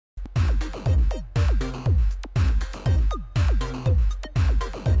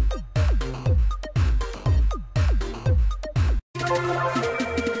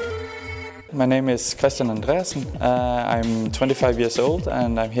my name is Christian Andreasen. I'm 25 years old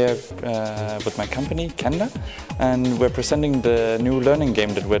and I'm here with my company, Kanda, and we're presenting the new learning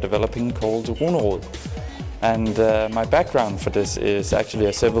game that we're developing called Runerod. And my background for this is actually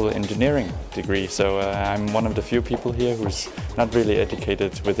a civil engineering degree, so I'm one of the few people here who's not really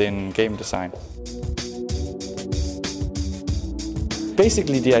educated within game design.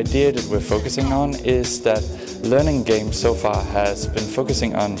 Basically, the idea that we're focusing on is that learning games so far has been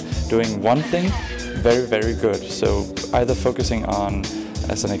focusing on doing one thing very, very good. So either focusing on,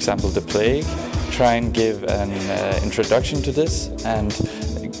 as an example, the plague, try and give an introduction to this and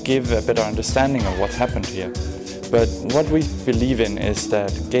give a better understanding of what happened here. But what we believe in is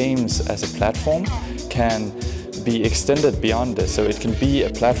that games as a platform can be extended beyond this. So it can be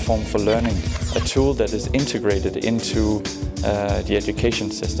a platform for learning, a tool that is integrated into the education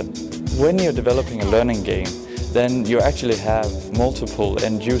system. When you're developing a learning game, then you actually have multiple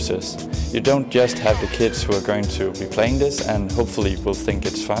end users. You don't just have the kids who are going to be playing this and hopefully will think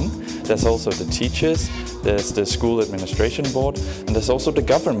it's fun. There's also the teachers, there's the school administration board, and there's also the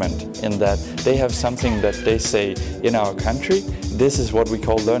government, in that they have something that they say, in our country, this is what we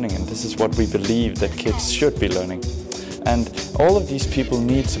call learning and this is what we believe that kids should be learning. And all of these people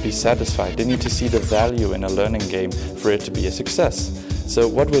need to be satisfied. They need to see the value in a learning game for it to be a success. So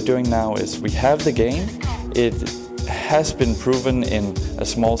what we're doing now is we have the game. It has been proven in a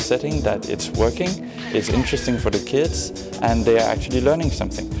small setting that it's working, it's interesting for the kids, and they are actually learning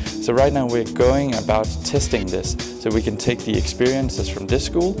something. So right now we're going about testing this, so we can take the experiences from this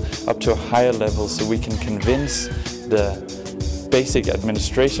school up to a higher level, so we can convince the basic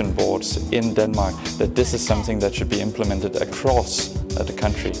administration boards in Denmark that this is something that should be implemented across the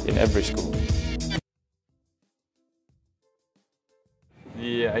country in every school.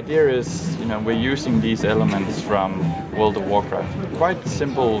 The idea is, we're using these elements from World of Warcraft. Quite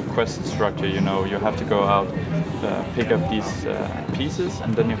simple quest structure, you have to go out, pick up these pieces,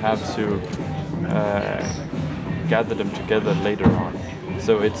 and then you have to gather them together later on.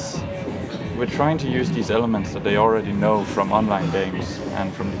 So we're trying to use these elements that they already know from online games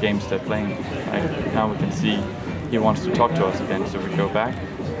and from the games they're playing. Like now we can see he wants to talk to us again, so we go back,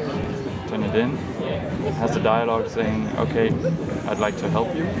 turn it in. It has the dialogue saying, okay, I'd like to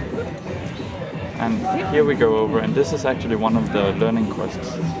help you. And here we go over, and this is actually one of the learning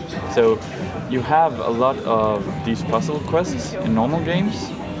quests. So you have a lot of these puzzle quests in normal games,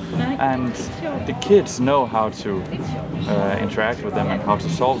 and the kids know how to interact with them and how to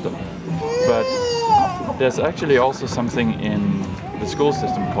solve them. But there's actually also something in the school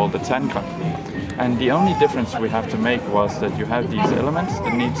system called the Kanda. And the only difference we have to make was that you have these elements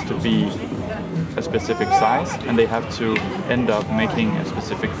that needs to be a specific size, and they have to end up making a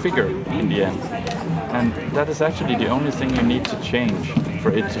specific figure in the end. And that is actually the only thing you need to change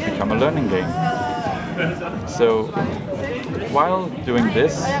for it to become a learning game. So while doing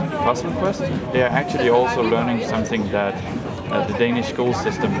this puzzle quest, they are actually also learning something that the Danish school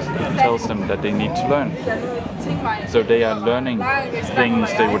system tells them that they need to learn. So they are learning things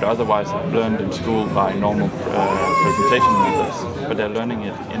they would otherwise have learned in school by normal presentation methods, but they're learning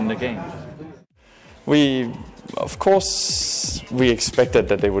it in the game. Of course, we expected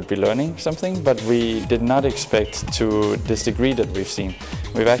that they would be learning something, but we did not expect to this degree that we've seen.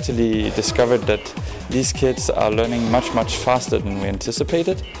 We've actually discovered that these kids are learning much, much faster than we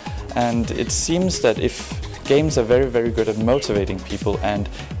anticipated. And it seems that if games are very, very good at motivating people and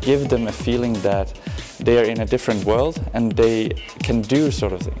give them a feeling that they are in a different world and they can do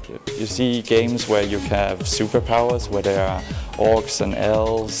sort of things. You see games where you can have superpowers, where there are orcs and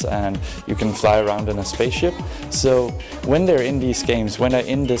elves and you can fly around in a spaceship. So when they're in these games, when they're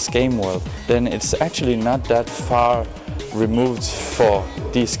in this game world, then it's actually not that far removed for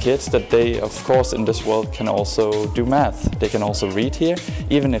these kids that they, of course, in this world can also do math. They can also read here,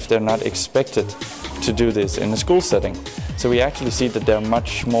 even if they're not expected to do this in a school setting. So we actually see that they're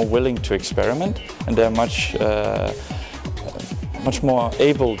much more willing to experiment, and they're much more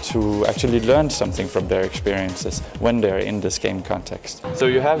able to actually learn something from their experiences when they're in this game context. So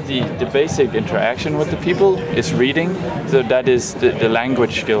you have the basic interaction with the people is reading, so that is the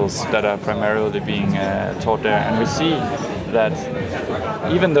language skills that are primarily being taught there. And we see that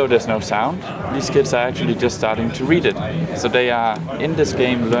even though there's no sound, these kids are actually just starting to read it. So they are in this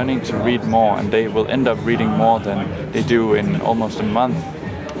game learning to read more, and they will end up reading more than they do in almost a month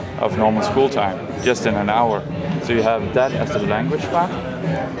of normal school time, just in an hour. So you have that as the language part,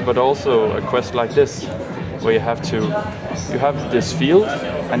 but also a quest like this, where you have this field,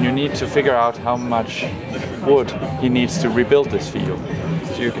 and you need to figure out how much wood he needs to rebuild this field.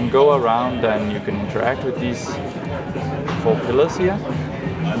 So you can go around and you can interact with these 4 pillars here,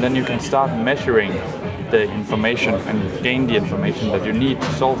 And then you can start measuring the information and gain the information that you need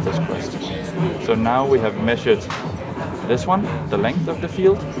to solve this quest. So now we have measured this one, the length of the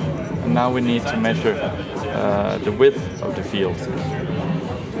field, and now we need to measure the width of the field.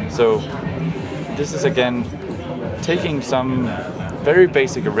 So this is again taking some very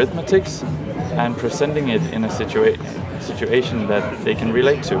basic arithmetics and presenting it in a situation that they can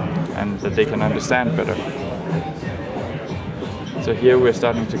relate to and that they can understand better. So here we're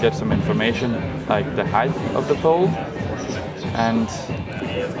starting to get some information like the height of the pole, and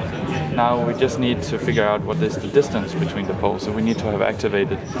now we just need to figure out what is the distance between the poles. So we need to have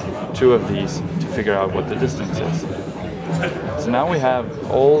activated 2 of these to figure out what the distance is. So now we have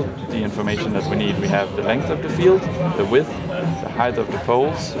all the information that we need. We have the length of the field, the width, the height of the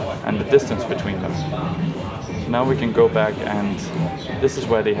poles, and the distance between them. So now we can go back, and this is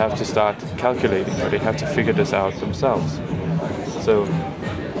where they have to start calculating, where they have to figure this out themselves. So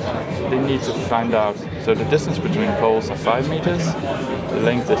they need to find out, so the distance between poles are 5 meters, the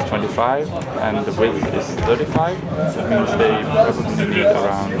length is 25, and the width is 35. That means they probably need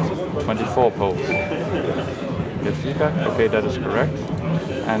around 24 poles. Get feedback? Okay, that is correct.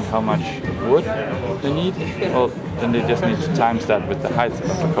 And how much wood they need? Well, then they just need to times that with the height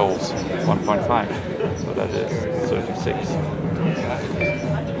of the poles, 1.5. So that is 36.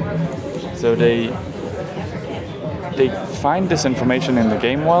 So they find this information in the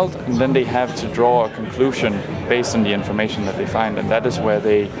game world, and then they have to draw a conclusion based on the information that they find, and that is where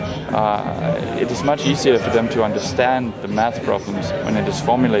it is much easier for them to understand the math problems when it is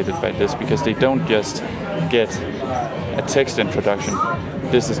formulated by this, because they don't just get a text introduction.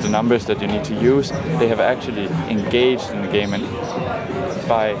 This is the numbers that you need to use. They have actually engaged in the game, and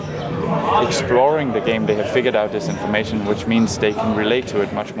by exploring the game they have figured out this information, which means they can relate to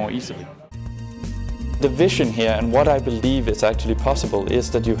it much more easily. The vision here, and what I believe is actually possible, is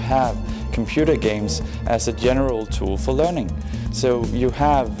that you have computer games as a general tool for learning. So you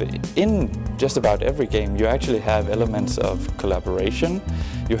have, in just about every game, you actually have elements of collaboration,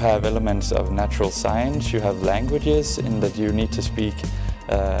 you have elements of natural science, you have languages in that you need to speak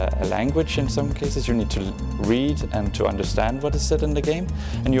a language in some cases, you need to read and to understand what is said in the game,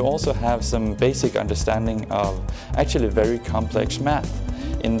 and you also have some basic understanding of actually very complex math,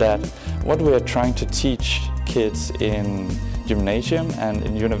 in that what we are trying to teach kids in gymnasium and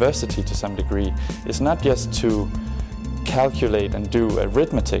in university to some degree is not just to calculate and do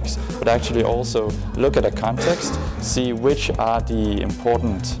arithmetics, but actually also look at a context, see which are the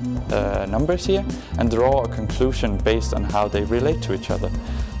important numbers here, and draw a conclusion based on how they relate to each other.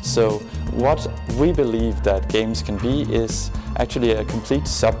 So what we believe that games can be is actually a complete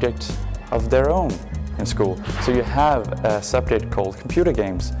subject of their own in school. So you have a subject called computer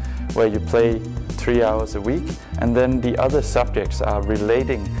games, where you play 3 hours a week, and then the other subjects are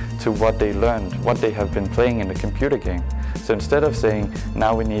relating to what they learned, what they have been playing in the computer game. So instead of saying,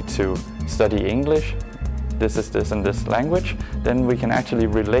 now we need to study English, this is this and this language, then we can actually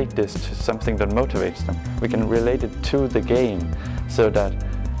relate this to something that motivates them. We can relate it to the game so that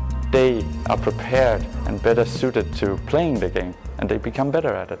they are prepared and better suited to playing the game, and they become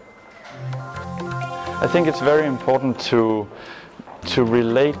better at it. I think it's very important to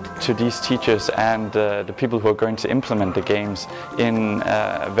relate to these teachers and the people who are going to implement the games in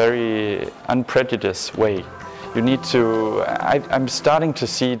a very unprejudiced way. You need to, I'm starting to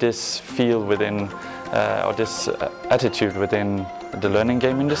see this feel within, or this attitude within the learning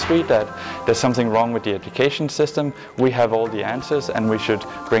game industry, that there's something wrong with the education system. We have all the answers and we should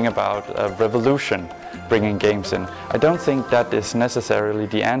bring about a revolution bringing games in. I don't think that is necessarily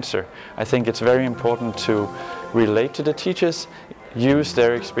the answer. I think it's very important to relate to the teachers, use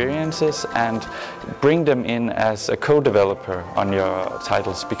their experiences and bring them in as a co-developer on your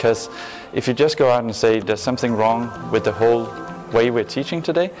titles, because if you just go out and say there's something wrong with the whole way we're teaching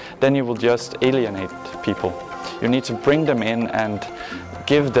today, then you will just alienate people. You need to bring them in and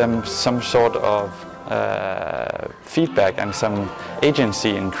give them some sort of feedback and some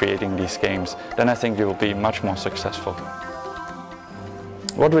agency in creating these games. Then I think you will be much more successful.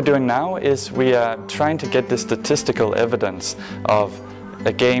 What we're doing now is we are trying to get the statistical evidence of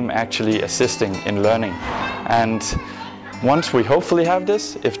a game actually assisting in learning. And once we hopefully have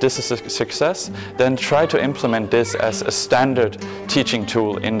this, if this is a success, then try to implement this as a standard teaching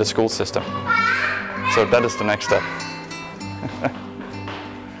tool in the school system. So that is the next step.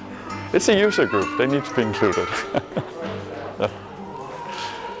 It's a user group, they need to be included.